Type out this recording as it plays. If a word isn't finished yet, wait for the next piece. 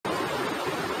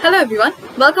Hello everyone,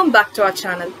 welcome back to our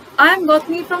channel. I am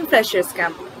Gautami from Freshers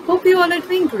Camp. Hope you all are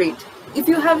doing great. If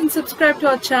you haven't subscribed to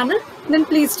our channel, then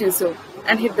please do so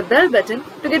and hit the bell button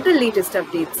to get the latest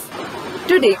updates.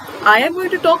 Today, I am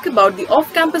going to talk about the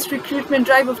off-campus recruitment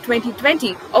drive of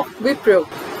 2020 of Wipro.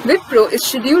 Wipro is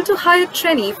scheduled to hire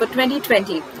trainee for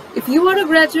 2020. If you are a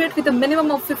graduate with a minimum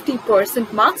of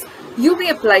 50% marks, you may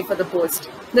apply for the post.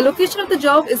 The location of the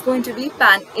job is going to be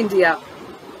Pan-India.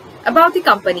 About the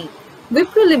company.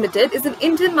 Wipro Limited is an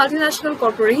Indian multinational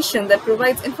corporation that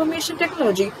provides information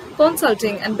technology,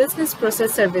 consulting and business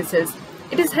process services.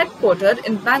 It is headquartered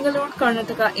in Bangalore,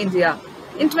 Karnataka, India.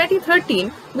 In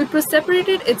 2013, Wipro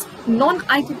separated its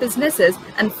non-IT businesses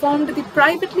and formed the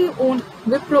privately owned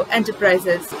Wipro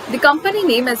Enterprises. The company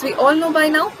name, as we all know by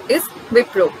now, is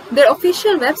Wipro. Their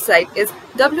official website is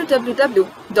www.wipro.com.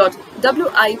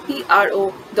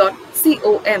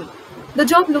 The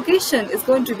job location is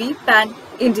going to be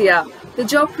Pan-India. The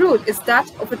job role is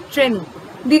that of a trainee.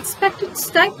 The expected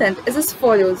stipend is as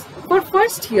follows. For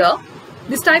first year,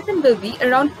 the stipend will be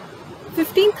around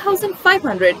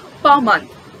 15,500 per month.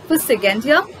 For second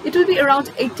year, it will be around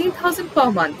 18,000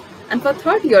 per month. And for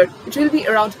third year, it will be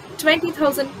around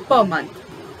 20,000 per month.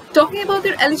 Talking about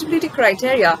their eligibility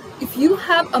criteria, if you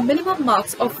have a minimum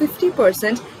marks of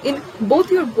 50% in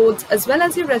both your boards as well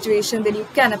as your graduation, then you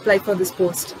can apply for this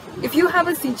post. If you have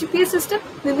a CGPA system,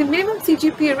 then the minimum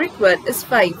CGPA required is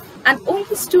 5. And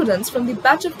only students from the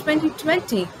batch of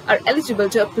 2020 are eligible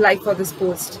to apply for this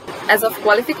post. As of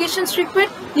qualifications required,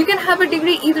 you can have a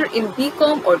degree either in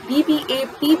BCom or BBA,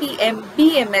 BBM,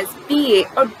 BMS, BA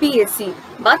or BSc,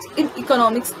 but in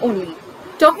economics only.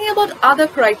 Talking about other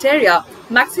criteria,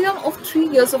 maximum of 3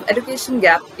 years of education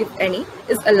gap, if any,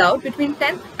 is allowed between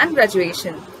 10th and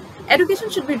graduation. Education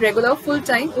should be regular,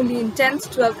 full-time, only in 10th,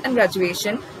 12th and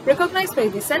graduation, recognized by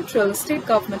the central state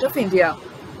government of India.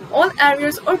 All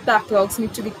arrears or backlogs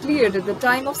need to be cleared at the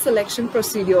time of selection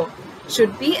procedure.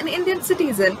 Should be an Indian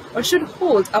citizen or should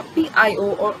hold a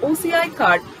PIO or OCI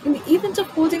card in the event of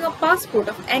holding a passport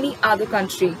of any other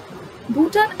country.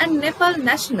 Bhutan and Nepal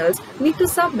nationals need to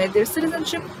submit their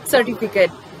citizenship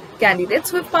certificate. Candidates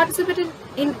who have participated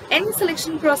in any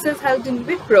selection process held in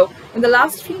Wipro in the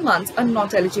last 3 months are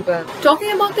not eligible.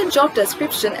 Talking about the job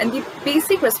description and the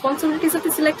basic responsibilities of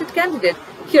the selected candidate,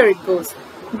 here it goes.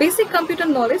 Basic computer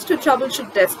knowledge to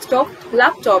troubleshoot desktop,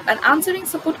 laptop and answering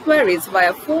support queries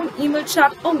via phone, email,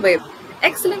 chat or web.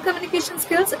 Excellent communication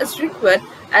skills is required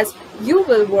as you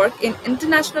will work in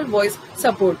international voice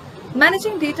support.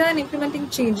 Managing data and implementing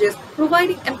changes,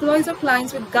 providing employees or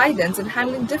clients with guidance in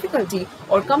handling difficulty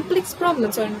or complex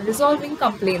problems or in resolving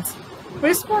complaints.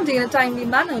 Responding in a timely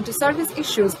manner to service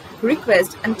issues,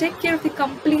 requests and take care of the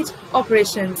complete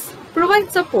operations.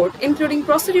 Provide support including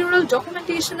procedural,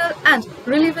 documentational and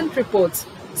relevant reports.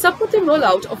 Support the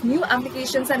rollout of new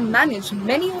applications and manage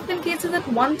many open cases at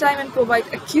one time and provide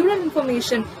accurate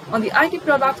information on the IT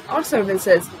product or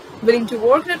services. Willing to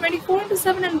work in a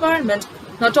 24/7 environment.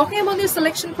 Now talking about the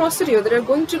selection procedure, there are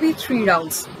going to be 3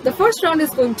 rounds. The first round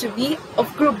is going to be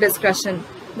of group discussion.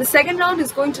 The second round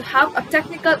is going to have a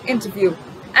technical interview.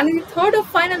 And in the third or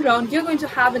final round, you're going to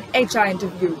have an HR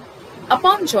interview.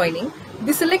 Upon joining,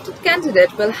 the selected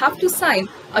candidate will have to sign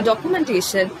a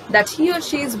documentation that he or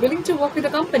she is willing to work with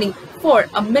the company for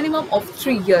a minimum of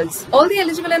 3 years. All the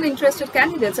eligible and interested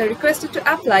candidates are requested to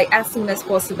apply as soon as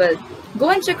possible. Go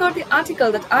and check out the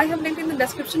article that I have linked in the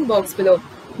description box below.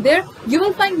 There, you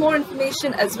will find more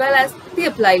information as well as the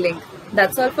apply link.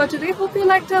 That's all for today. Hope you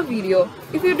liked our video.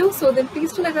 If you do so, then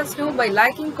please do let us know by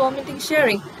liking, commenting,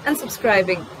 sharing and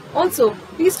subscribing. Also,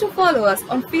 please do follow us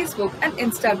on Facebook and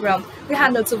Instagram. The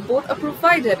handles of both are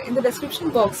provided in the description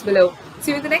box below.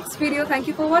 See you in the next video. Thank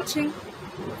you for watching.